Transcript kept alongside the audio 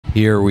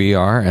Here we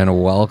are,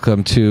 and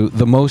welcome to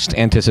the most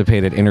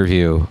anticipated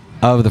interview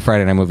of the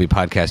Friday Night Movie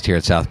Podcast here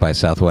at South by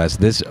Southwest.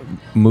 This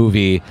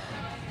movie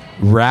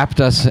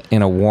wrapped us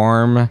in a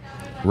warm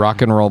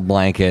rock and roll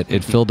blanket.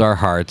 It filled our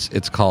hearts.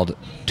 It's called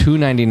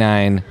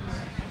 299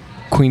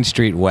 Queen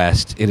Street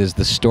West. It is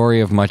the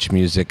story of much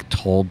music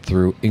told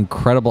through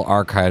incredible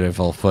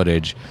archival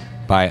footage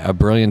by a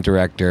brilliant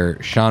director,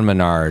 Sean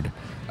Menard,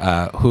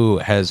 who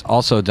has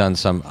also done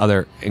some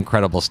other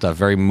incredible stuff,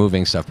 very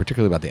moving stuff,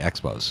 particularly about the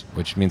Expos,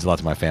 which means a lot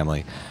to my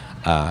family.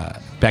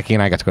 Becky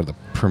and I got to go to the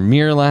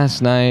premiere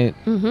last night.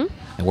 Mm-hmm.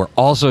 And we're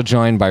also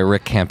joined by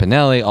Rick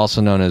Campanelli,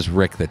 also known as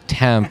Rick the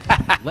Temp,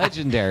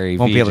 legendary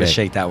Won't VJ. be able to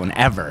shake that one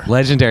ever.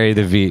 Legendary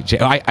the VJ.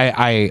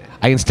 I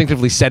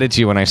instinctively said it to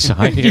you when I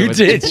saw you. You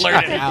did.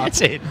 Blurt it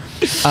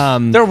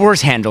out. There are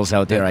worse handles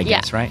out there, I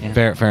guess, right?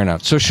 Yeah. Fair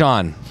enough. So,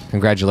 Sean,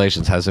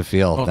 congratulations. How's it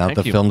feel now that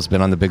the film's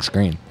been on the big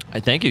screen?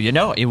 Thank you. You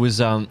know, it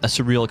was a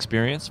surreal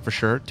experience for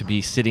sure to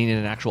be sitting in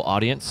an actual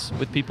audience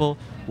with people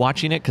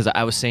watching it, because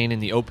I was saying in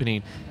the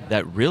opening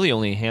that really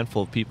only a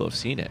handful of people have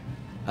seen it.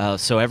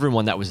 So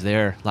everyone that was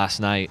there last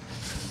night,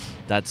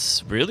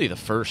 that's really the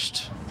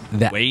first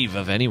wave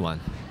of anyone.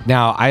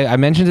 Now, I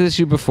mentioned this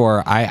to you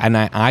before,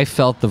 I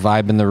felt the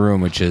vibe in the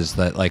room, which is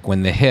that like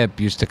when the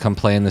Hip used to come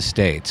play in the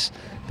States,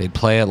 they'd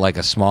play at like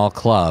a small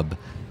club,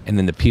 and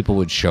then the people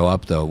would show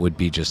up, though, would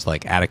be just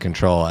like out of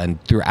control.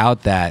 And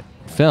throughout that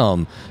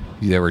film,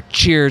 there were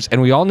cheers, and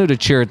we all knew to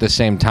cheer at the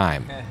same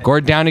time.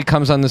 Gord Downey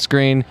comes on the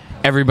screen,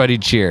 everybody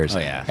cheers. Oh,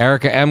 yeah.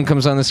 Erica M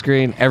comes on the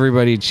screen,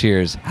 everybody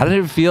cheers. How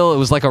did it feel? It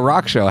was like a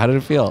rock show. How did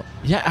it feel?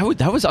 Yeah,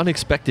 that was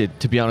unexpected,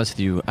 to be honest with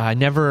you. I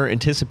never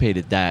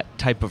anticipated that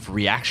type of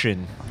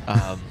reaction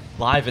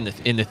live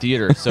in the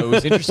theater. So it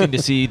was interesting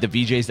to see the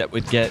VJs that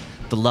would get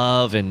the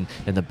love and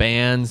the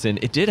bands,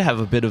 and it did have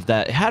a bit of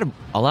that. It had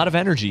a lot of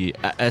energy.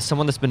 As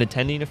someone that's been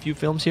attending a few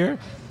films here,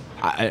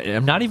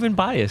 I'm not even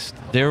biased.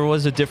 There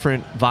was a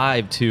different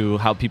vibe to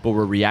how people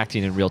were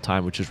reacting in real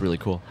time, which is really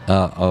cool.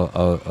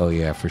 Oh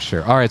yeah, for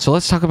sure. All right, so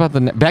let's talk about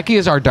Becky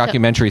is our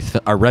documentary,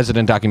 our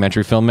resident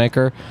documentary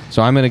filmmaker.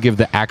 So I'm going to give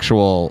the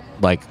actual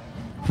like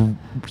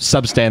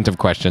substantive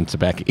questions to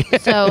Becky.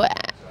 So,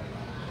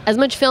 as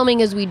much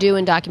filming as we do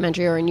in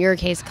documentary, or in your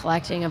case,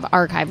 collecting of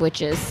archive,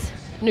 which is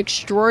an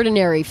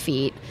extraordinary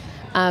feat.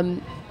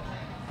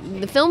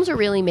 The films are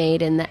really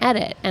made in the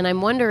edit, and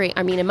I'm wondering,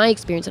 in my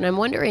experience, and I'm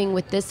wondering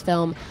with this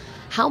film,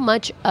 how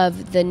much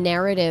of the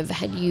narrative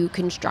had you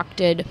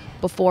constructed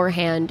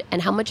beforehand,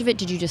 and how much of it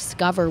did you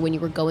discover when you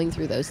were going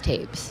through those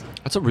tapes?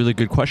 That's a really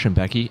good question,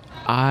 Becky.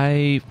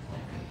 I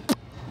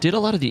did a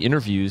lot of the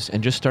interviews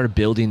and just started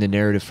building the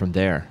narrative from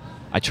there.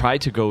 I tried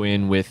to go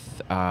in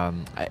with, I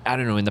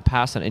don't know, in the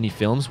past on any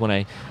films, when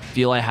I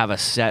feel I have a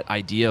set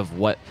idea of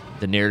what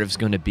the narrative's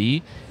going to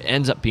be, it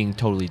ends up being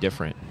totally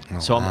different.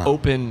 So I'm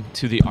open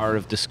to the art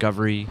of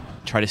discovery,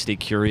 try to stay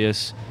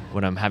curious.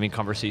 When I'm having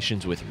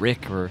conversations with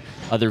Rick or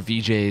other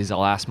VJs,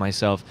 I'll ask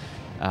myself,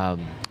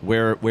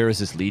 where is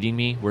this leading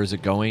me? Where is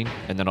it going?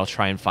 And then I'll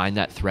try and find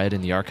that thread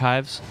in the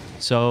archives.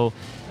 So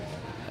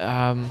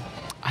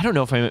I don't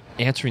know if I'm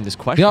answering this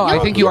question. No, I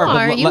think you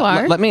are. You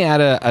are. Let me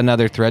add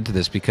another thread to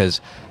this,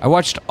 because I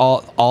watched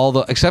all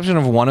the exception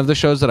of one of the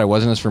shows that I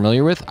wasn't as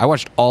familiar with. I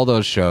watched all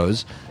those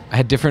shows. I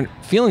had different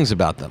feelings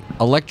about them.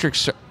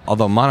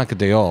 Although Monica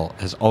Deol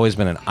has always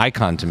been an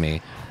icon to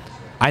me,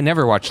 I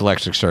never watched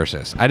Electric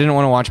Circus. I didn't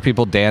want to watch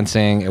people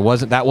dancing.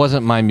 That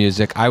wasn't my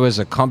music. I was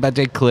a Combat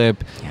Day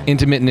Clip,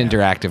 intimate and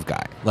interactive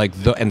guy.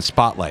 And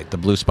Spotlight, the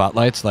blue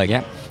spotlights.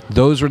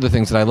 Those were the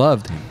things that I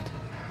loved.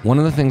 One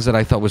of the things that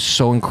I thought was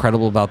so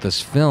incredible about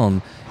this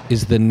film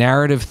is the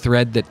narrative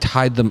thread that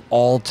tied them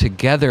all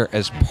together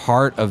as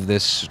part of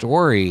this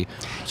story.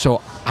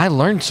 So I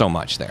learned so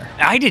much there.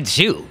 I did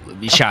too,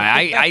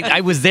 Shai.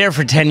 I was there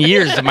for 10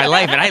 years of my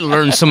life, and I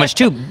learned so much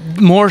too.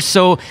 More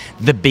so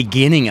the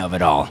beginning of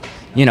it all,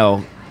 you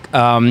know.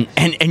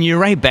 And you're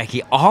right,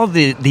 Becky. All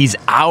these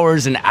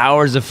hours and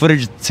hours of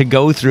footage to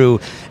go through,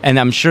 and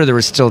I'm sure there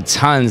were still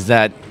tons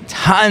that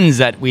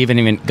we haven't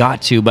even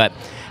got to, but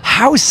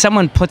how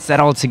someone puts that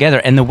all together,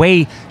 and the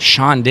way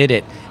Sean did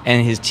it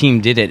and his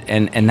team did it,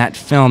 and that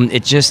film,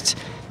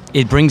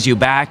 it brings you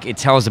back. It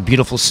tells a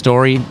beautiful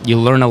story. You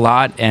learn a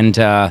lot, and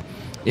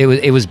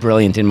it was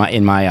brilliant in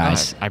my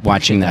eyes. I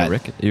watching that.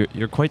 Rick,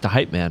 you're quite the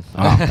hype man.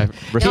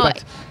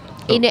 Respect.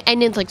 And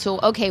it's like, so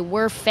okay,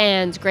 we're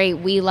fans, great,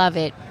 we love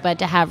it, but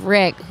to have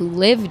Rick, who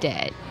lived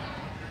it,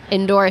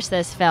 endorse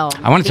this film.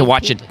 I wanted to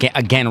watch it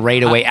again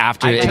right away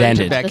after it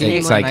ended. Becky,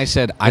 and I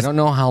said, I don't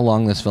know how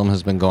long this film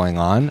has been going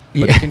on,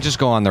 but it can just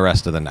go on the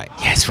rest of the night.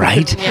 Yes,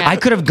 right? Yeah. I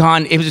could have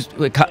gone, it was,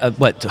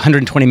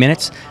 120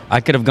 minutes?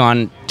 I could have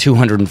gone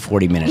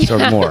 240 minutes or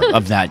more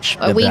of that.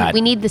 We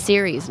need the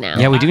series now.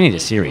 Yeah, we do need a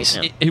series.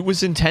 It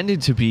was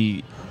intended to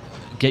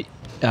get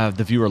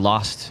the viewer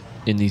lost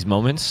in these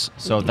moments,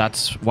 so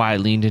that's why I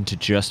leaned into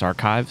just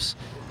archives.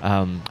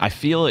 I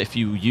feel if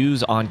you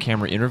use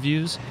on-camera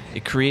interviews,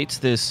 it creates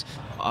this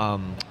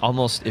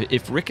almost,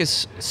 if Rick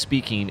is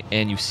speaking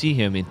and you see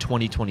him in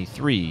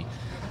 2023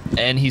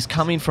 and he's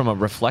coming from a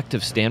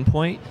reflective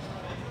standpoint,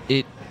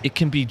 it it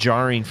can be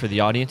jarring for the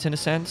audience in a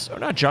sense, or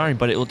not jarring,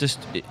 but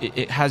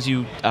it has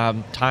you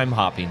time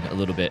hopping a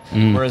little bit.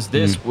 Whereas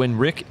this, when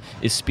Rick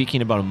is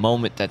speaking about a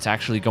moment that's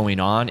actually going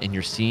on, and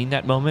you're seeing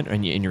that moment,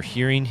 and you're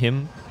hearing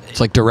him, It's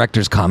like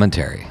director's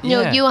commentary.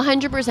 No, Yeah. you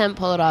 100%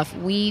 pull it off.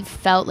 We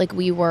felt like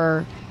we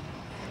were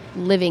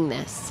living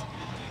this,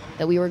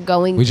 that we were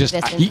going through this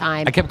in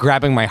time. I kept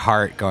grabbing my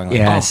heart, going like,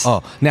 Yes.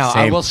 oh. Now,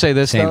 I Same. will say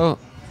this, Same. though.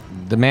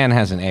 The man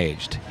hasn't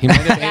aged. He might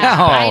have aged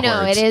Yeah, I know,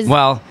 backwards. it is.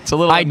 Well, It's a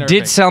little I unnerving.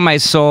 did sell my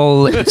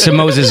soul to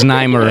Moses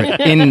Neimer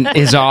in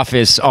his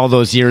office all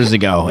those years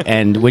ago.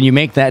 And when you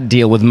make that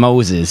deal with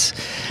Moses,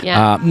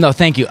 Yeah. no,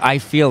 thank you. I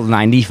feel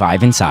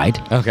 95 inside.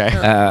 Okay.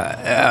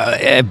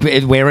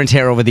 Wear and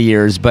tear over the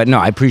years, but no,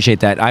 I appreciate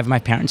that. I have my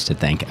parents to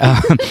thank.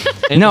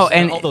 No,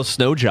 and all those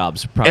snow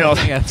jobs probably,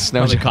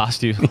 snow probably jobs.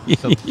 cost you some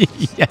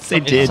yes, they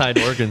did. inside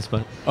organs,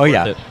 but Oh worth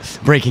yeah, it.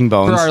 breaking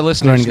bones. For our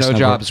listeners, Learning to snow snowboard.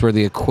 jobs were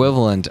the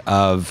equivalent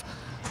of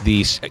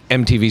the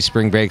MTV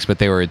Spring Breaks, but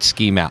they were at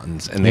ski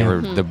mountains, and they Yeah.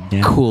 were the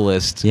Yeah.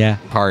 coolest Yeah.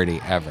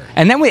 party ever.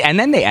 And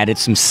then they added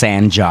some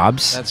sand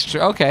jobs. That's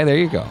true. Okay, there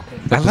you go.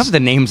 I love the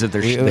names of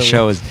the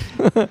shows.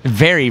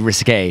 Very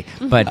risque,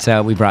 but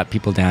we brought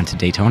people down to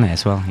Daytona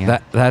as well. Yeah.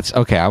 That's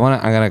okay. I'm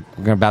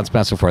gonna bounce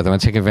back and forth. I'm gonna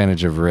take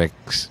advantage of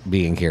Rick's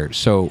being here.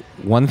 So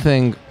one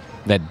thing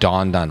that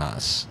dawned on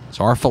us.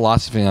 So our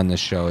philosophy on this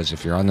show is,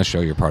 if you're on the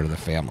show, you're part of the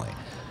family.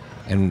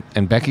 And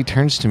Becky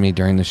turns to me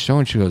during the show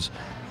and she goes,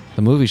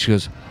 the movie. She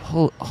goes,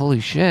 holy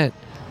shit!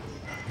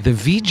 The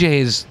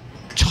VJs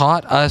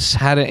taught us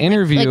how to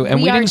interview, Like, and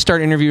we we are- didn't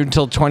start interviewing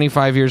until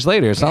 25 years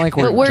later. It's not like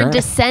but we're journal-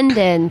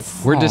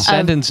 descendants. we're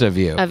descendants of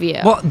you. of you.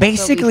 Well, That's what we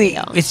basically,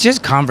 feel. it's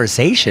just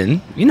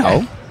conversation. You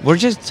know, we're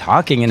just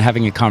talking and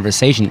having a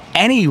conversation.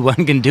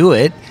 Anyone can do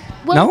it.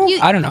 Well, no,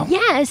 I don't know.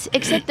 Yes,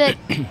 except that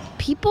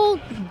people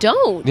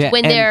don't Yeah,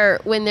 when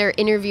and- they're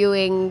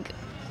interviewing.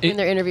 When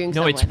they're interviewing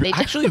No, someone, it's They just-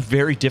 actually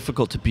very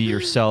difficult to be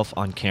yourself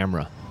on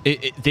camera.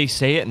 They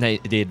say it and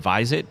they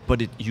advise it,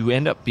 but you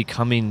end up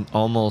becoming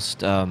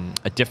almost a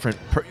different,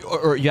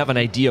 or you have an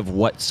idea of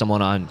what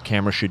someone on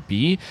camera should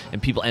be,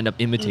 and people end up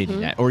imitating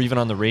that, or even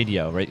on the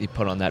radio, right? They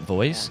put on that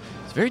voice.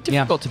 It's very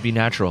difficult to be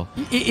natural.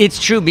 It's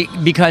true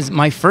because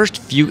my first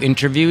few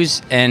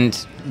interviews, and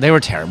they were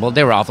terrible.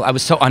 They were awful. I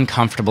was so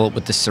uncomfortable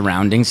with the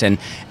surroundings, and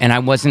I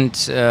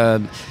wasn't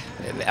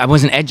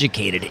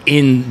educated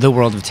in the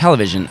world of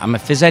television. I'm a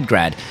phys ed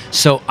grad.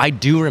 So I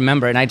do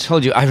remember, and I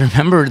told you, I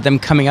remember them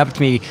coming up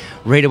to me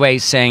right away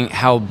saying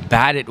how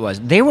bad it was.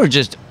 They were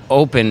just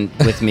open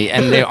with me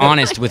and they're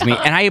honest with me.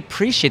 And I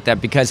appreciate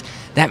that because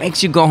that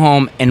makes you go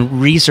home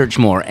and research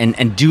more and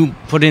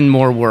put in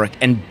more work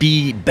and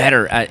be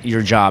better at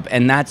your job.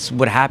 And that's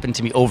what happened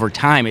to me over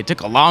time. It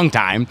took a long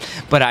time,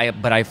 but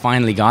I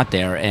finally got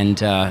there. And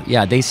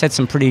they said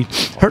some pretty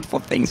hurtful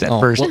things at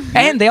first. well,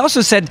 And they also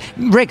said,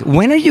 Rick,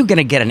 when are you going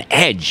to get an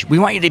edge? We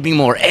want you to be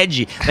more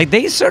edgy. Like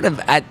they sort of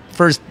at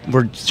first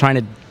were trying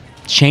to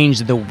change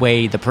the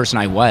way the person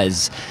I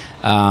was.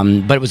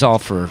 But it was all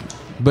for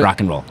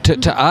rock and roll.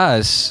 To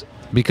us,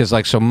 because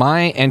so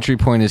my entry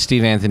point is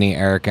Steve Anthony,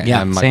 Erica,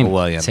 and Michael same,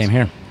 Williams. Same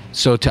here.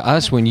 So to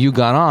us, when you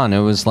got on,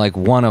 it was like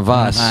one of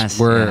us.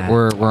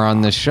 We're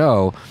on the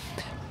show.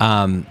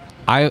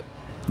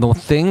 The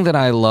thing that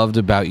I loved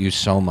about you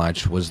so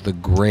much was the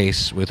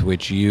grace with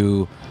which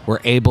you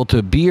were able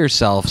to be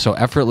yourself so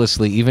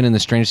effortlessly, even in the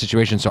strange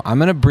situation. So I'm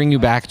going to bring you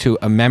back to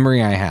a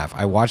memory I have.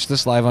 I watched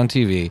this live on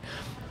TV.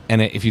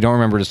 And if you don't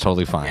remember it, it's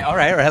totally fine. All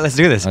right, let's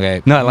do this.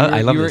 Okay. No,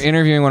 I love You were this.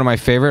 interviewing one of my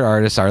favorite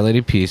artists, Our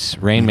Lady Peace,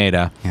 Rain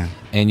Maida. Yeah.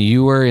 And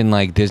you were in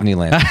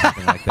Disneyland or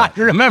something like that.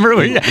 I remember.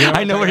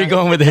 I know where you're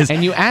going with this.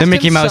 And you asked the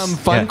Mickey him Mouse some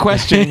fun yeah.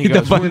 question. And he The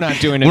goes, fun- we're not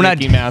doing a we're not-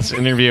 Mickey Mouse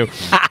interview.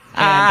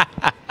 And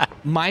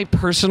my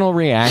personal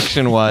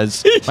reaction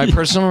was,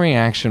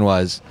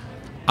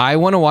 I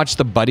want to watch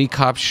the buddy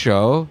cop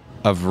show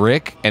of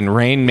Rick and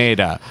Rain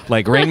Maida.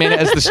 Like Rain Maida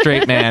as the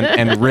straight man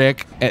and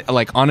Rick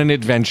on an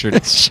adventure.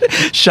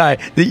 Shy,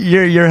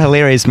 you're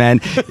hilarious,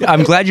 man.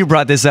 I'm glad you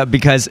brought this up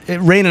because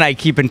Rain and I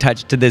keep in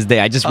touch to this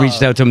day. I just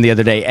reached out to him the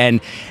other day, and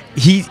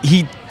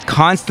he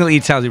constantly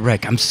tells me,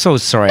 Rick, I'm so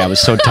sorry I was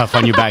so tough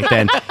on you back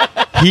then.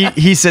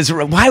 He says,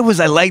 why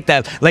was I like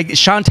that? Like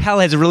Chantal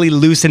has really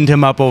loosened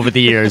him up over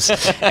the years,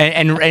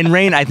 and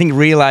Rain I think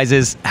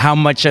realizes how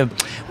much of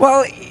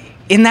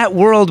in that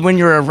world when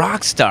you're a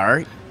rock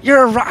star.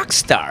 You're a rock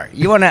star.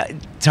 You want to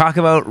talk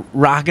about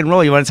rock and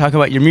roll. You want to talk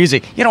about your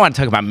music. You don't want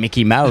to talk about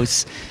Mickey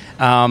Mouse.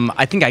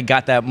 I think I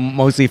got that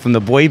mostly from the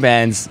boy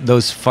bands,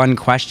 those fun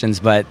questions.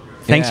 But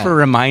thanks for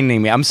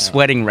reminding me. I'm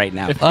sweating right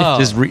now. If there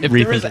was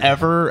rethinking.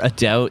 ever a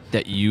doubt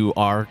that you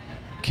are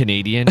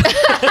Canadian and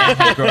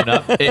have grown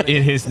up,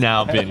 it has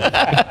now been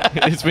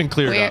it's been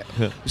cleared up.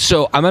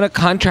 So I'm going to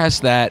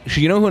contrast that.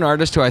 You know who an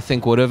artist who I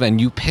think would have,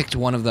 and you picked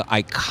one of the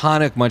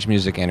iconic Much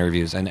Music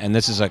interviews, and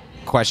this is a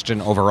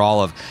question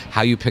overall of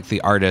how you pick the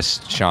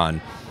artist,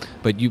 Sean,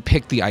 but you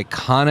picked the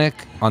iconic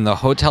on the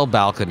hotel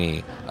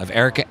balcony of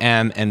Erica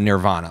M and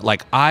Nirvana.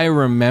 Like I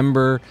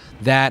remember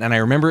that, and I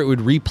remember it would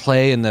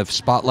replay in the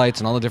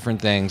spotlights and all the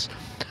different things.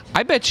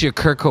 I bet you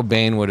Kurt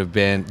Cobain would have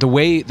been the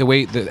way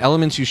the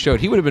elements you showed.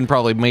 He would have been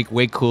probably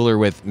way cooler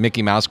with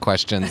Mickey Mouse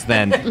questions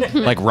than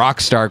like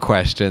rock star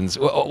questions.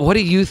 What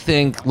do you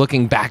think,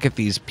 looking back at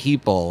these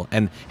people,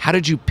 and how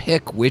did you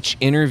pick which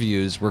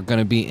interviews were going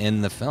to be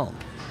in the film?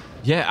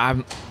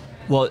 Yeah,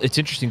 well, it's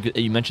interesting that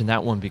you mentioned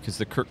that one because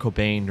the Kurt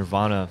Cobain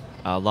Nirvana,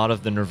 a lot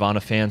of the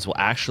Nirvana fans will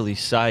actually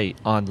cite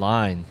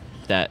online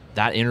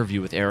that interview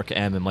with Erica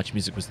M and Much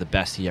Music was the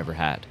best he ever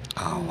had.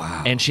 Oh,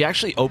 wow. And she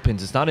actually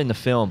opens, it's not in the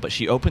film, but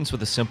she opens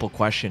with a simple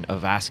question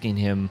of asking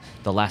him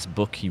the last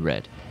book he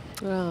read.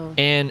 Oh.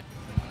 And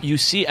you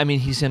see, I mean,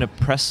 he's in a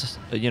press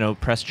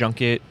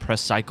junket,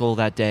 press cycle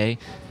that day,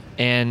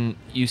 and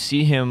you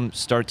see him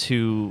start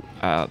to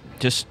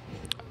just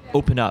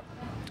open up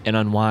and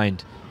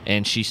unwind,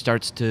 and she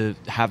starts to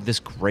have this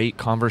great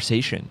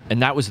conversation.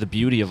 And that was the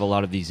beauty of a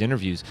lot of these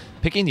interviews.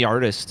 Picking the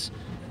artists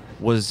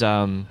was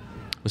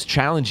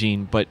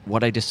challenging, but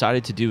what I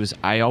decided to do is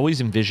I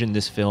always envisioned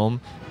this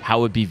film, how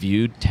it would be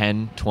viewed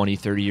 10, 20,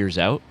 30 years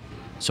out.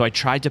 So I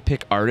tried to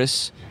pick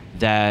artists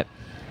that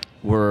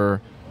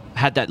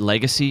had that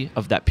legacy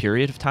of that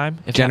period of time.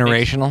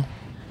 Generational?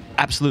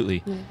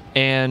 Absolutely.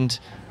 And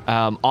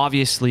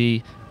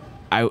obviously,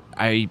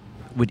 I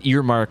would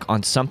earmark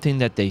on something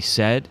that they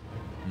said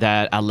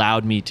that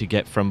allowed me to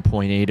get from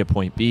point A to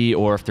point B,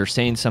 or if they're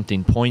saying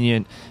something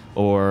poignant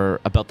or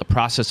about the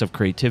process of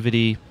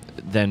creativity,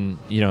 then,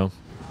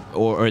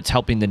 or it's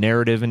helping the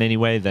narrative in any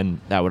way, then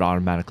that would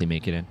automatically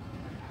make it in.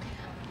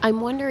 I'm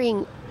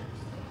wondering,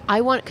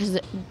 because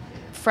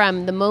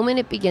from the moment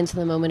it begins to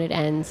the moment it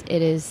ends,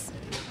 it is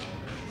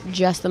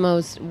just the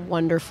most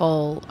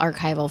wonderful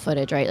archival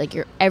footage, right?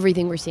 Like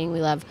everything we're seeing,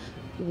 we love.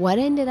 What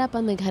ended up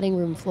on the cutting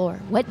room floor?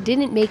 What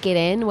didn't make it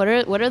in? What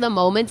are the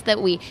moments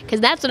that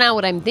because that's now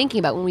what I'm thinking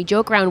about when we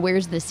joke around,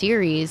 where's the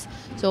series?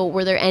 So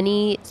were there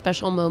any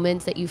special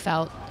moments that you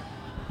felt?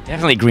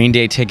 Definitely Green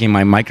Day taking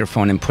my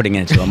microphone and putting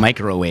it into a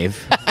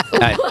microwave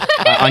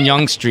on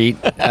Yonge Street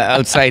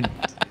outside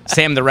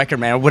Sam the Record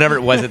Man or whatever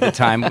it was at the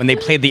time when they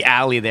played the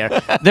alley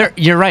there.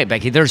 You're right,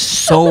 Becky. There's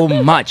so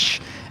much.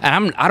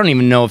 And I don't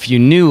even know if you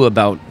knew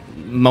about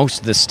most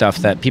of the stuff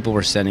that people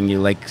were sending you.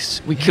 Like,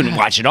 we couldn't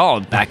watch it all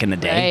back in the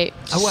day.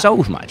 Right. So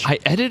much. I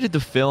edited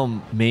the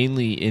film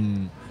mainly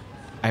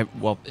I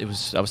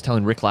was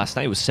telling Rick last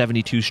night, it was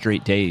 72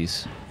 straight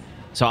days.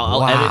 So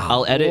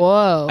I'll edit.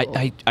 Whoa.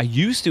 I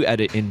used to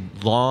edit in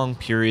long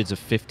periods of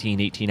 15,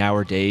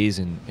 18-hour days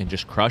and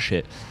just crush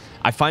it.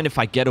 I find if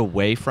I get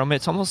away from it,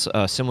 it's almost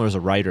similar as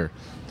a writer.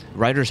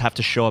 Writers have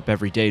to show up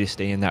every day to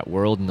stay in that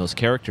world and those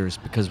characters,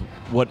 because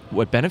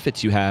what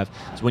benefits you have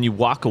is when you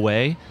walk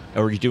away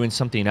or you're doing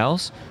something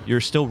else,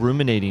 you're still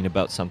ruminating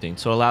about something.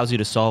 So it allows you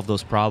to solve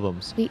those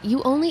problems. Wait,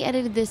 you only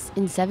edited this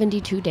in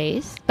 72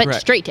 days? But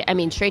Correct. straight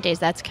days,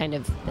 that's kind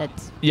of,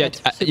 Yeah,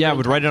 that's I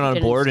would write it on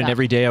a board, and stuff.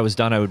 every day I was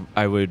done,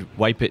 I would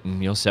wipe it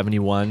in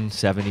 71,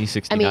 70,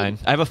 69.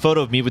 I have a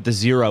photo of me with the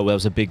 0. That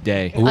was a big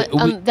day.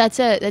 That's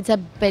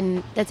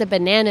a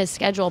bananas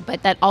schedule,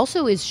 but that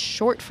also is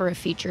short for a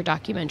feature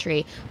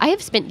documentary. I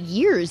have spent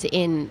years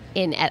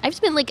I've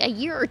spent like a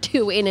year or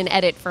two in an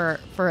edit for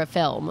a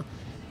film.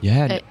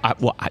 Yeah,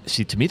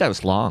 see, to me that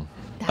was long.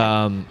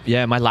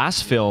 My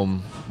last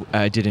film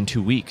I did in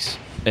 2 weeks,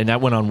 and that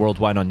went on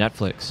worldwide on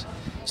Netflix.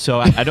 So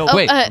I don't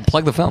Wait,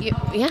 plug the film.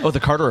 Yeah. Oh, The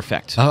Carter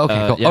Effect. Oh,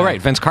 okay, cool. Yeah. Oh,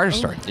 right, Vince Carter's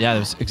story. Yeah, it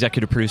was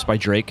executive produced by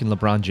Drake and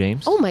LeBron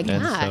James. Oh my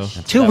And gosh.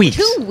 so 2 weeks.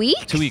 2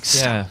 weeks? 2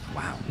 weeks. Yeah.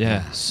 Wow.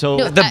 Yeah. So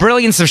No, The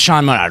brilliance of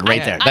Sean Menard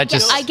right there. I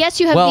guess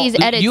you have Well, these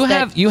edits you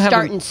that have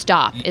start a- and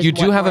stop. Is You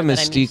do what have a more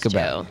that I'm mystique used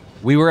about to. it.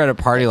 We were at a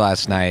party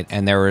last night,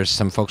 and there were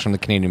some folks from the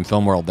Canadian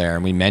film world there,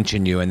 and we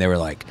mentioned you, and they were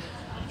like,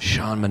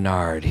 Sean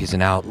Menard, he's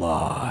an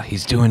outlaw.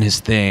 He's doing his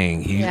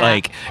thing.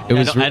 I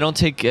don't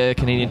take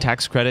Canadian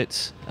tax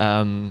credits.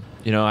 On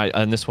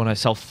this one I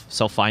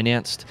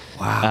self-financed.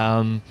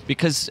 Wow.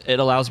 Because it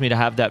allows me to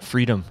have that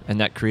freedom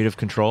and that creative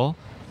control.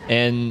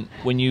 And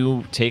when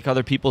you take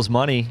other people's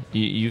money,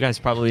 you guys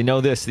probably know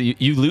this.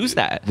 You lose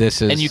that.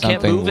 This is and you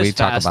can't something move we as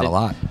talk fast. about a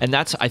lot. And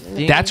that's, I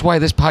think, That's why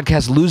this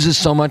podcast loses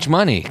so much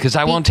money, because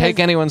I won't take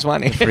Because- anyone's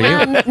money for you.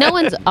 Well, no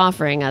one's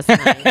offering us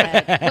money.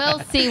 But we'll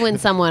see when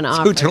someone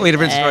offers. Two totally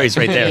different it. stories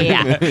right there.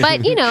 Yeah,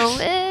 but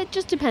it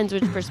just depends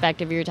which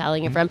perspective you're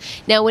telling it from.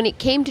 Now, when it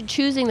came to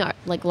choosing the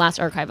last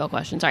archival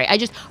question, sorry,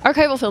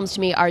 archival films to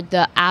me are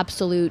the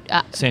absolute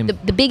Same.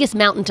 the biggest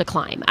mountain to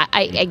climb.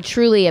 I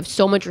truly have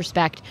so much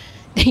respect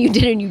that you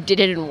did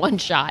it in one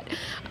shot.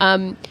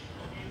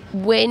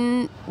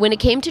 When it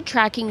came to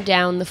tracking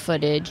down the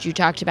footage, you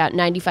talked about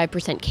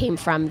 95% came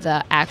from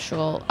the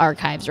actual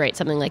archives, right?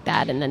 Something like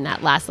that. And then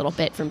that last little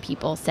bit from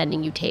people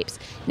sending you tapes.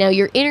 Now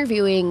you're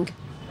interviewing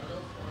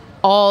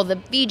all the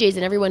VJs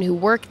and everyone who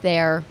worked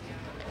there.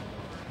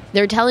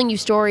 They're telling you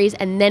stories,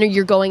 and then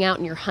you're going out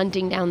and you're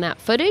hunting down that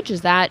footage.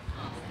 Is that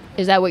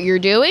what you're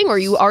doing, or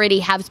you already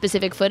have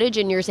specific footage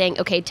and you're saying,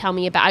 okay, tell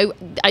me about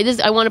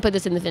I want to put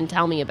this in the film.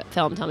 Tell me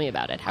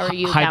about it. How are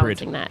you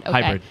balancing that?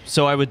 Okay. Hybrid.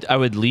 So I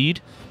would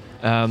lead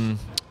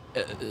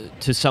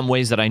to some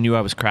ways that I knew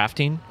I was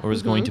crafting or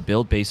was going to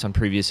build based on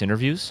previous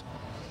interviews.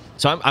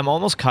 So I'm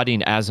almost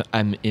cutting as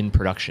I'm in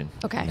production.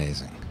 Okay.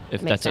 Amazing.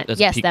 If Makes that's a, sense. that's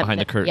Yes, a peek that- behind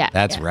the curtain. yeah.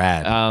 That's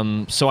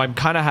rad. So I'm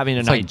kind of having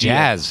an It's like idea.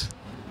 jazz.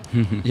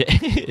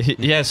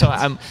 Yeah.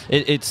 So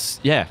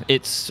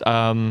it's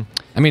I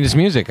mean, it's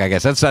music. I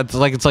guess that's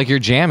like it's like you're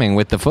jamming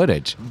with the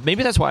footage.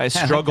 maybe that's why I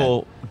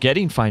struggle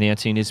getting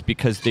financing is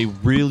because they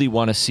really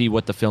want to see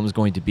what the film is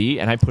going to be,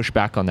 and I push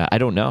back on that. I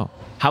don't know.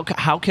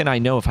 How can I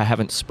know if I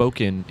haven't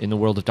spoken in the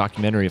world of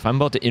documentary? If I'm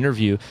about to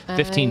interview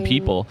 15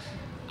 people,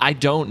 I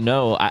don't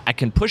know. I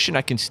can push and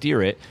I can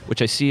steer it,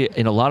 which I see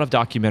in a lot of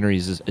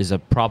documentaries is a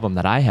problem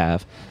that I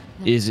have.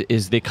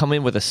 Is they come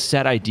in with a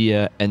set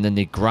idea and then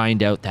they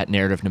grind out that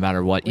narrative no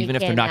matter what, We even if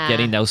they're can, not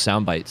getting those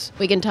sound bites.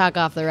 We can talk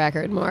off the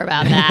record more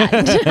about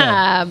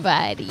that.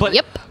 But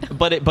yep.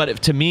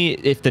 But to me,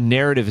 if the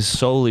narrative is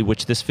solely,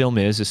 which this film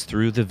is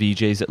through the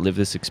VJs that live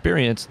this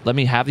experience, let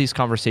me have these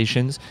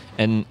conversations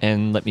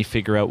and let me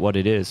figure out what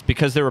it is.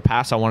 Because there were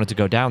paths I wanted to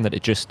go down that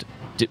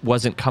it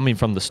wasn't coming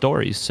from the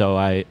stories, so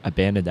I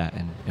abandoned that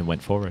and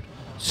went forward.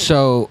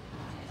 So,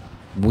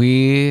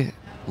 we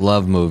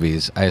love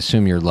movies. I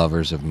assume you're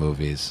lovers of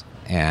movies.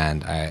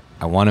 And I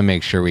want to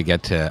make sure we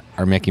get to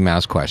our Mickey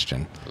Mouse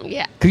question.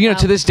 Yeah.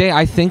 Because, to this day,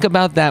 I think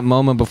about that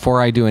moment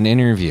before I do an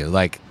interview.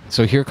 Like,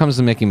 so here comes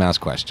the Mickey Mouse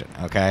question,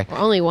 okay? We're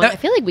only one. I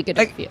feel like we could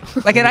do a few.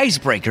 Like an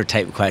icebreaker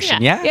type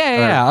question, yeah?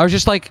 Yeah. I was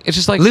just like, it's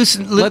just like,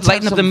 Loosen, let's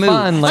lighten have up the some mood.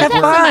 fun. Let's Like,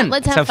 have we're- fun.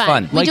 Let's have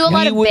fun. We like do a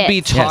lot we of would be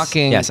bits.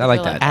 talking Yes, I like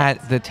We do a lot that.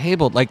 of at the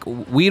table. Like,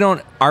 we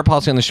don't, our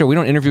policy on the show, we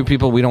don't interview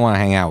people we don't want to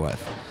hang out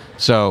with.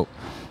 So,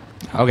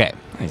 okay.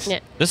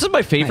 Yeah. This is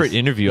my favorite Nice.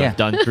 interview Yeah. I've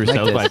done through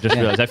South by. I just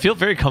realized. I feel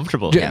very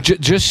comfortable.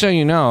 Just so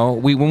you know,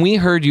 when we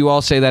heard you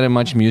all say that in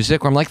Much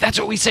Music, I'm like, that's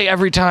what we say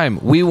every time.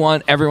 We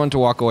want everyone to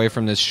walk away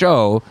from this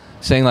show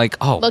saying like,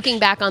 oh, Looking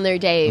back on their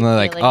day, and they're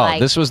like, feeling oh,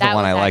 this was the that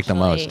one I liked the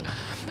actually-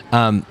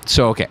 most.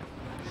 So, okay.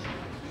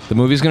 The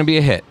movie's going to be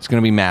a hit. It's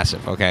going to be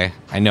massive, okay?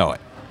 I know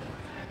it.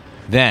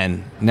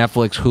 Then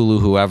Netflix, Hulu,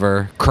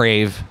 whoever,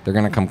 Crave, they're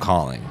going to come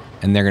calling.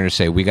 And they're going to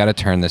say, we got to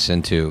turn this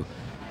into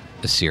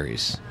a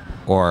series.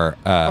 Or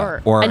a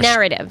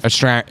narrative. A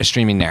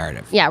streaming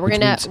narrative. Yeah, we're Which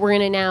gonna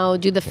means- now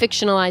do the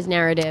fictionalized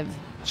narrative.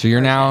 So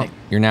you're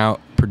now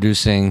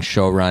producing,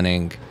 show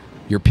running.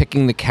 You're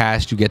picking the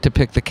cast. You get to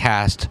pick the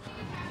cast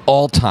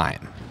all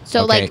time.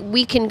 So Okay. like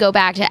we can go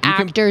back to can-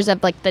 actors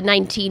of like the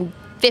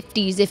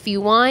 1950s if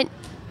you want.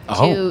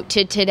 Oh.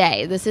 To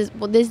today. These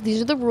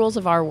are the rules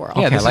of our world.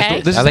 Yeah,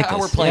 okay? this I is like how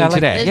this. we're playing Yeah, I like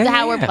today. This is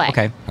how we're playing.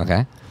 Okay.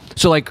 Okay.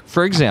 So, like,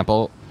 for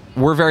example,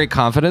 we're very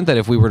confident that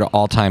if we were to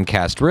all-time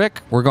cast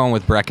Rick, we're going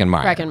with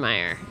Breckenmeyer.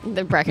 Breckenmeyer.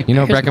 The Breckenmeyer. You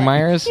know who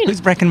Breckenmeyer is? Who's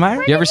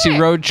Breckenmeyer? You ever see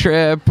Road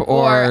Trip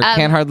or Or,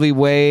 Can't Hardly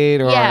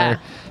Wait? Or yeah.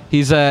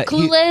 he's a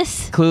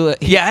Clueless. Clueless.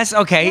 Yes,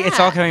 okay. It's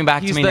Yeah. all coming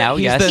back to He's me the- now.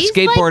 he's Yes. the He's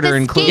skateboarder like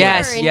in the Clueless.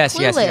 Yes, skater in yes,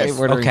 yes, yes. Clueless.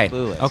 Skateboarder in Okay.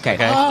 Clueless. Okay.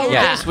 Okay. Oh, Yeah.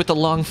 yes, with the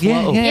long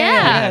flow.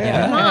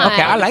 Yeah. Come on.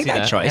 Okay, I like See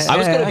that choice. I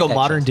was Yeah, going I to go like that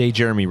modern choice. day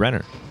Jeremy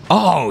Renner.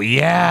 Oh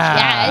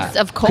yeah. Yes,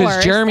 of course.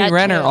 Because Jeremy that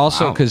Renner too.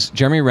 also, Wow. because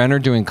Jeremy Renner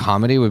doing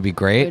comedy would be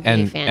great, Would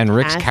be and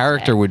Rick's fantastic.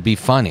 character would be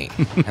funny,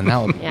 and that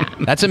would, Yeah.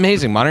 that's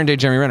amazing. Modern day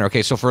Jeremy Renner.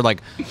 Okay, so for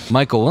like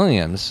Michael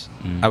Williams,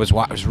 I was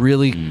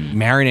really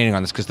marinating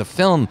on this because the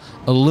film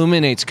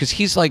illuminates because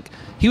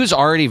he was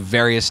already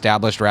very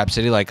established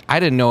Rhapsody. Like I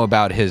didn't know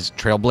about his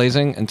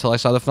trailblazing until I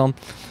saw the film,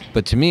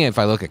 but to me, if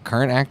I look at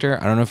current actor,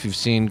 I don't know if you've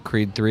seen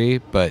Creed 3,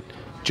 but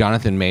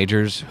Jonathan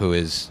Majors, who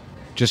is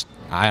just.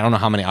 I don't know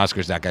how many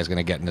Oscars that guy's going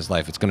to get in his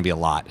life. It's going to be a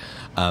lot.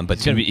 But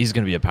He's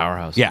going to be a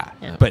powerhouse. yeah,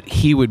 but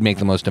he would make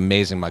the most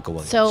amazing Michael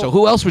Williams. So,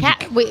 who else would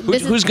Cat- you? wait,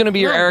 this is- Who's going to be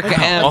your no, Erica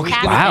M? okay. Who's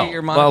gonna Wow. be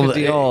your Monica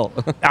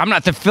Deol? I'm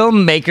not the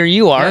filmmaker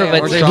you are,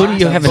 but who do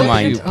you have in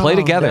mind? Play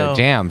together,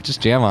 no.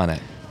 just jam on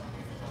it.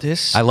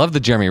 This I love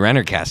the Jeremy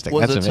Renner casting.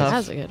 was That's a amazing. tough.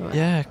 That's a good one.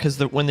 Yeah, because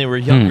when they were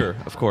younger,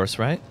 of course,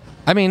 right?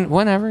 I mean,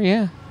 whenever,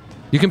 yeah.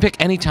 You can pick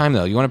any time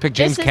though. You want to pick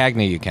James This is-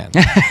 Cagney, you can.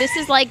 This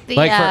is like the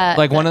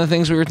One of the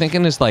things we were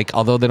thinking is like,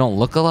 although they don't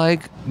look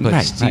alike, but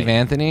Right, Steve right.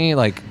 Anthony,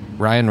 like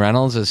Ryan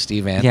Reynolds as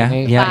Steve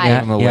Anthony, yeah, vibe. yeah,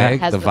 Give him a yeah. wig,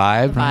 has the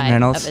vibe. vibe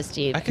Reynolds. of a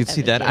Steve. I could see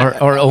of a that.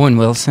 Steve. Or Owen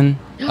Wilson.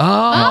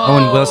 Oh,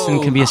 Owen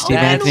Wilson can be a Steve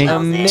Owen Anthony.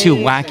 Wilson. Two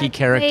wacky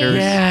characters.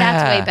 Yeah.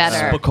 That's way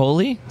better.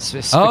 Spicoli?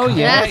 Oh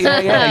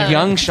yeah.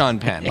 Young Sean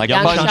Penn, like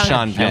Young fun Sean Sean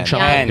Penn. Penn, Young Sean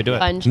Penn could do it.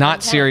 Fun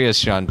not Sean serious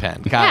Sean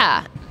Penn. Got it.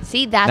 Yeah.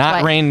 See, that's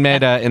Not why. Rain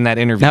Meta in that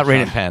interview. Not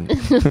Rain- Sean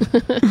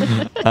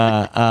Penn.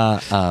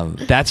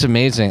 That's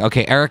amazing.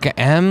 Okay, Erica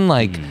M.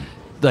 Like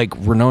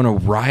Winona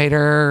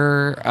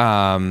Ryder.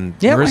 Yeah,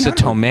 Marissa Winona.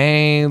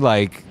 Tomei.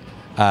 Like.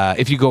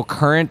 If you go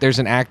current, there's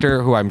an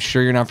actor who I'm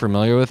sure you're not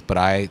familiar with, but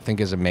I think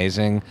is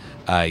amazing.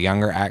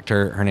 Younger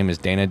actor. Her name is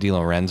Dana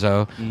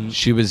DiLorenzo.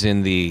 She was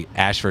in the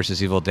Ash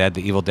vs. Evil Dead,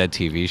 the Evil Dead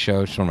TV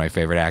show. She's one of my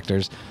favorite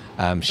actors.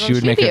 She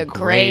would she'd make be a a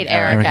great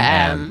Erica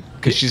M.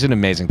 because she's an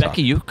amazing talker.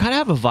 Becky, you kind of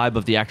have a vibe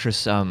of the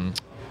actress in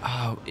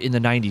the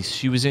 90s.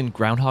 She was in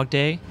Groundhog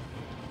Day.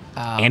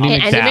 Andy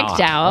Andy McDowell.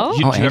 McDowell.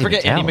 Did you Andy ever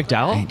get Andy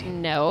McDowell. McDowell?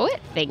 No,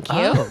 thank you.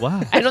 Oh,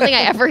 wow. I don't think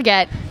I ever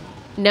get.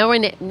 No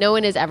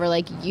one is ever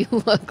like you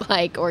look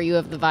like or you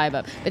have the vibe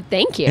of. But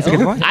thank you. It's a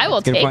good point. I will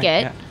It's a good take point,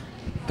 it. yeah.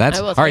 That's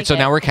I will all right. take So it.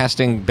 now we're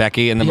casting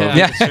Becky in the Yeah. movie.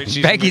 Yeah, She's-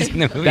 Becky's in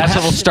the movie. That's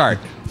how we'll start.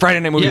 Friday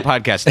Night Movie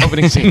Podcast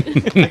opening scene.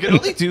 I can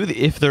only do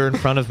if they're in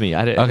front of me.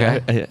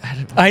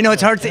 I know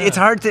it's hard.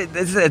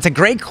 It's a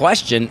great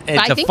question.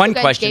 It's I a think fun you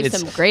guys question. gave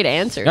some great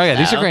answers. Oh yeah,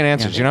 these are though. great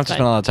answers. Yeah. You don't have to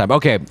spend a lot of time.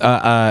 Okay.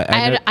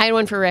 I had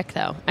one for Rick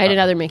though. I had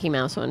another Mickey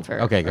Mouse one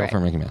for. Okay, go Rick. for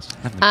Mickey Mouse.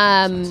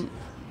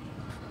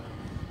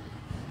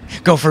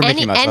 Go for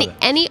Mickey Mouse.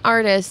 Any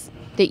artist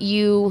that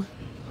you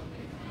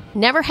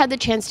never had the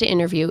chance to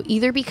interview,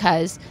 either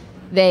because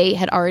they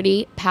had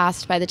already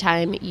passed by the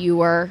time you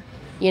were,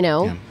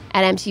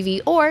 at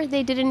MTV, or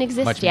they didn't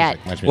exist Much yet.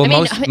 music, much Well,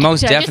 music.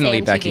 most did I just say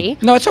definitely, MTV? Becky.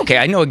 No, it's okay.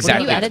 I know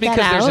exactly. edit Because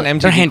that there's an out?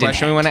 They're MTV hand in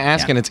question we hand. want to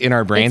ask, Yeah. and it's in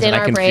our brains, It's in and I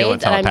our can feel it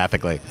brains, and I'm-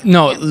 telepathically.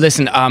 No,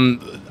 listen. I'm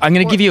going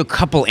to give you a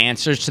couple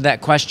answers to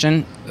that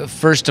question.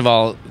 First of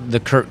all, the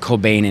Kurt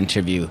Cobain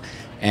interview,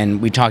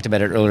 and we talked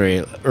about it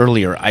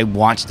earlier. I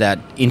watched that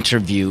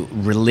interview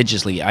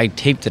religiously. I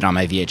taped it on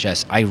my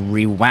VHS. I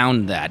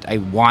rewound that. I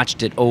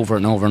watched it over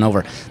and over and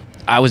over.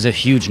 I was a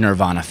huge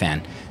Nirvana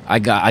fan.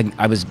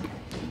 I was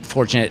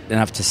fortunate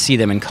enough to see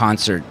them in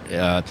concert.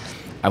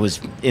 I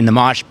was in the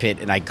mosh pit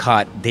and I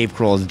caught Dave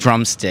Grohl's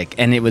drumstick,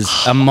 and it was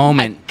a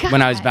moment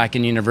when I was back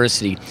in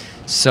university.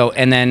 So,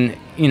 and then,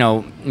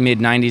 mid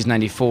 90s,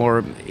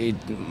 94,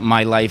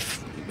 my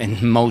life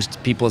and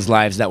most people's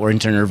lives that were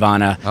into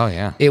Nirvana. Oh,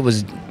 yeah. It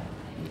was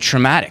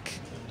traumatic.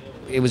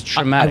 It was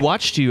I traumatic.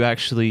 watched you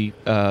actually,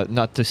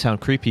 not to sound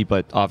creepy,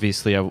 but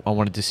obviously I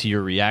wanted to see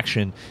your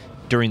reaction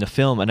during the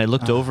film, and I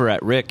looked over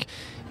at Rick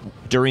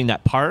during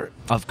that part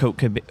of Kurt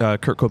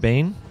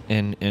Cobain,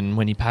 and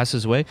when he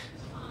passes away.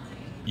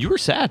 You were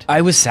sad.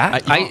 I was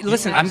sad.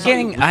 Listen, I'm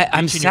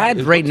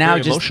sad right now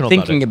just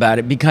thinking about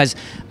it because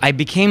I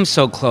became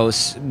so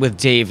close with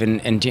Dave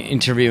and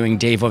interviewing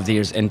Dave over the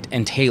years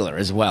and Taylor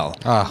as well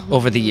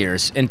over the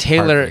years. And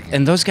Taylor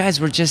and those guys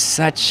were just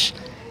such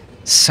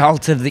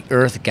salt of the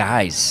earth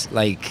guys,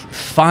 like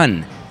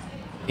fun,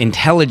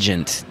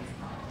 intelligent,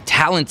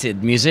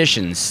 talented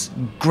musicians,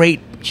 great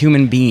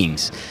human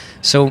beings.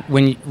 So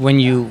when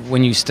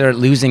you start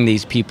losing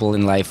these people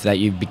in life that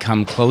you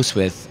become close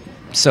with.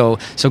 So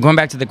going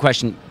back to the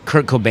question,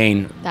 Kurt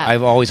Cobain,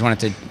 I've always wanted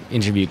to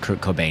interview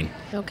Kurt Cobain.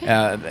 Okay.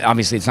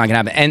 Obviously, it's not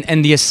going to happen.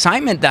 And the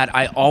assignment that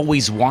I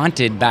always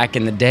wanted back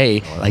in the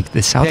day, like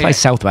the South by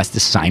Southwest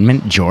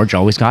assignment, George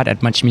always got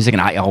at Much Music,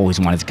 and I always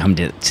wanted to come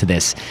to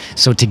this.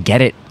 So to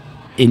get it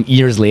in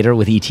years later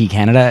with ET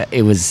Canada,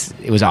 it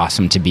was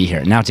awesome to be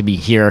here. Now to be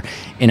here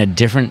in a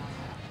different,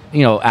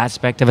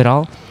 aspect of it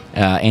all,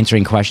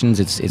 answering questions,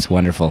 it's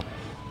wonderful.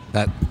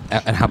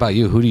 And how about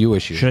you? Who do you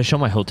wish you? Should I show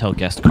my hotel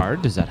guest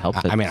card? Does that help?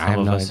 That I mean, I have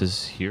some no of us idea.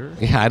 is here.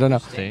 Yeah, I don't know.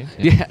 Stay?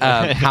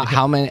 Yeah.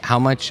 How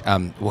much?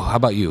 Well, how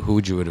about you? Who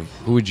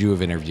would you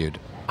have interviewed?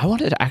 I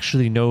wanted to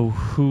actually know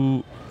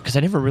who, because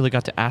I never really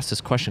got to ask this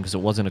question because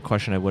it wasn't a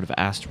question I would have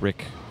asked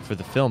Rick for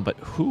the film. But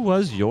who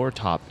was your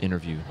top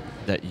interview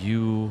that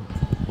you,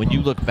 when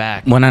you look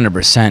back?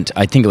 100%.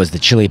 I think it was the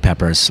Chili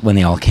Peppers when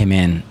they all came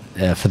in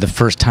for the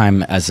first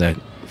time as a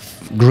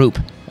group.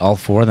 All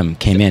four of them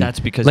came in. That's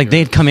because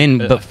they'd come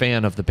in, a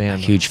fan of the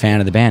band. A huge fan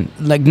of the band.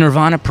 Like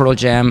Nirvana, Pearl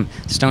Jam,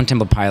 Stone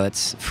Temple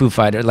Pilots, Foo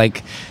Fighters,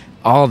 like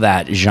all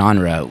that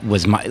genre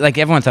was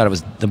everyone thought it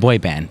was the boy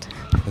band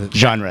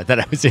genre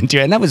that I was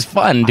into, and that was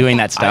fun doing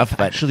that stuff.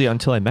 But actually,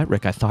 until I met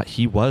Rick, I thought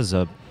he was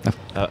a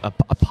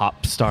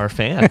pop star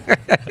fan.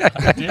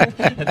 And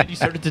then you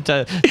started to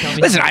tell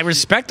me. Listen, I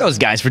respect those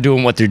guys for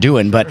doing what they're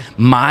doing, but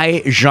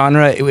my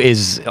genre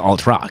is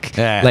alt rock.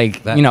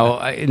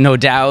 No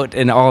Doubt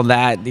and all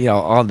that.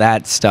 All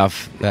that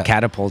stuff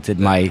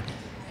catapulted my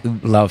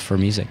love for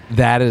music.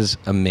 That is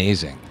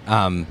amazing.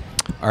 All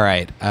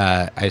right.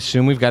 I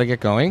assume we've got to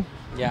get going.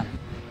 Yeah.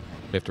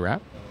 We have to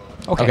wrap?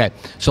 Okay.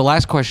 So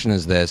last question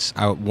is this.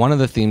 One of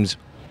the themes,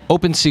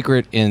 open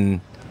secret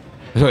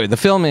the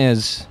film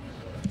is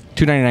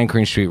 299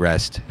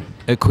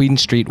 Queen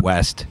Street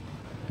West.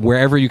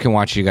 Wherever you can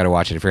watch it, you got to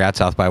watch it. If you're at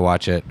South by,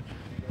 watch it.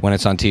 When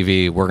it's on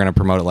TV, we're going to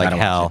promote it like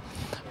hell.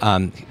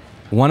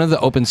 One of the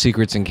open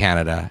secrets in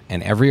Canada,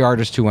 and every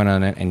artist who went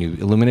on it, and you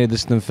illuminated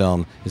this in the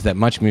film, is that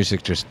Much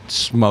Music just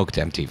smoked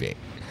MTV.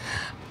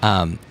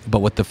 But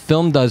what the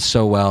film does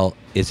so well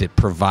is it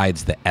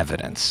provides the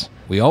evidence.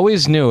 We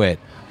always knew it,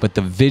 but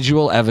the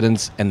visual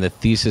evidence and the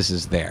thesis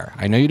is there.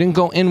 I know you didn't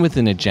go in with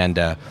an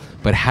agenda,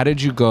 but how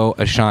did you go,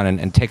 Ashan,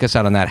 and take us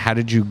out on that? How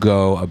did you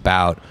go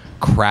about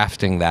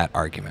crafting that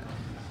argument?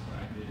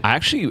 I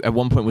actually, at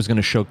one point, was going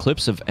to show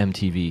clips of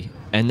MTV,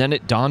 and then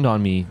it dawned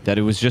on me that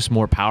it was just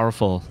more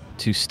powerful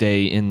to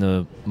stay in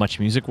the Much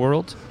Music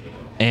world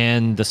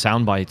and the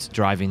sound bites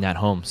driving that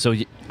home. So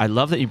I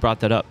love that you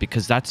brought that up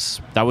because that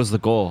was the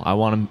goal. I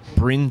want to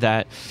bring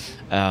that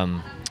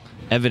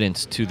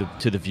evidence to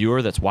the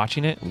viewer that's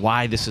watching it,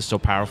 why this is so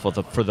powerful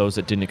for those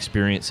that didn't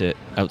experience it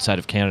outside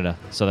of Canada.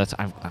 So that's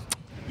I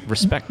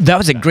respect. That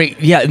was a great,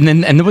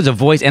 and there was a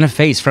voice and a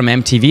face from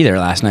MTV there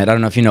last night. I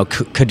don't know if you know,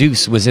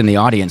 Caduce was in the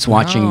audience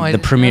watching the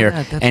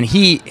premiere, and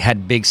he had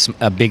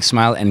a big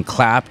smile and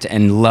clapped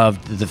and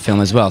loved the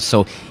film as well.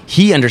 So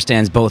he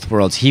understands both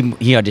worlds. He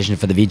auditioned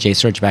for the VJ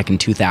Search back in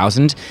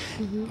 2000.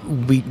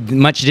 We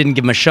much didn't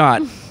give him a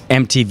shot.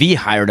 MTV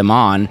hired him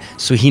on,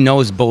 so he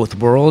knows both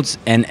worlds.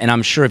 And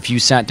I'm sure if you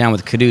sat down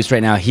with Caduce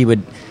right now, he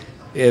would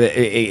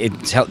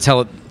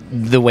tell it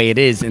the way it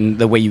is and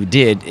the way you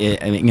did,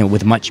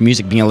 with much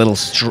music being a little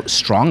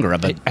stronger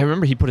of it. I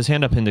remember he put his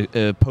hand up in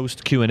the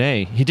post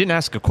Q&A. He didn't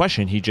ask a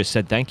question. He just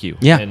said thank you.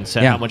 Yeah, and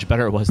said yeah. how much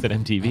better it was than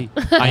MTV.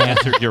 I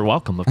answered, "You're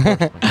welcome," of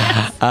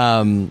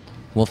course.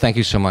 Well, thank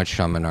you so much,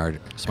 Sean Menard.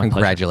 my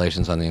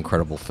Congratulations on the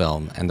incredible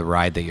film and the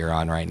ride that you're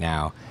on right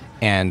now.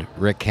 And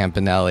Rick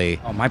Campanelli.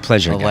 Oh, my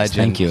pleasure, a guys. legend.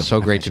 Thank you.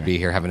 So great to be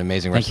here. Have an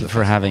amazing rest Thank you of the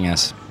for having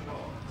us.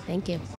 Thank you.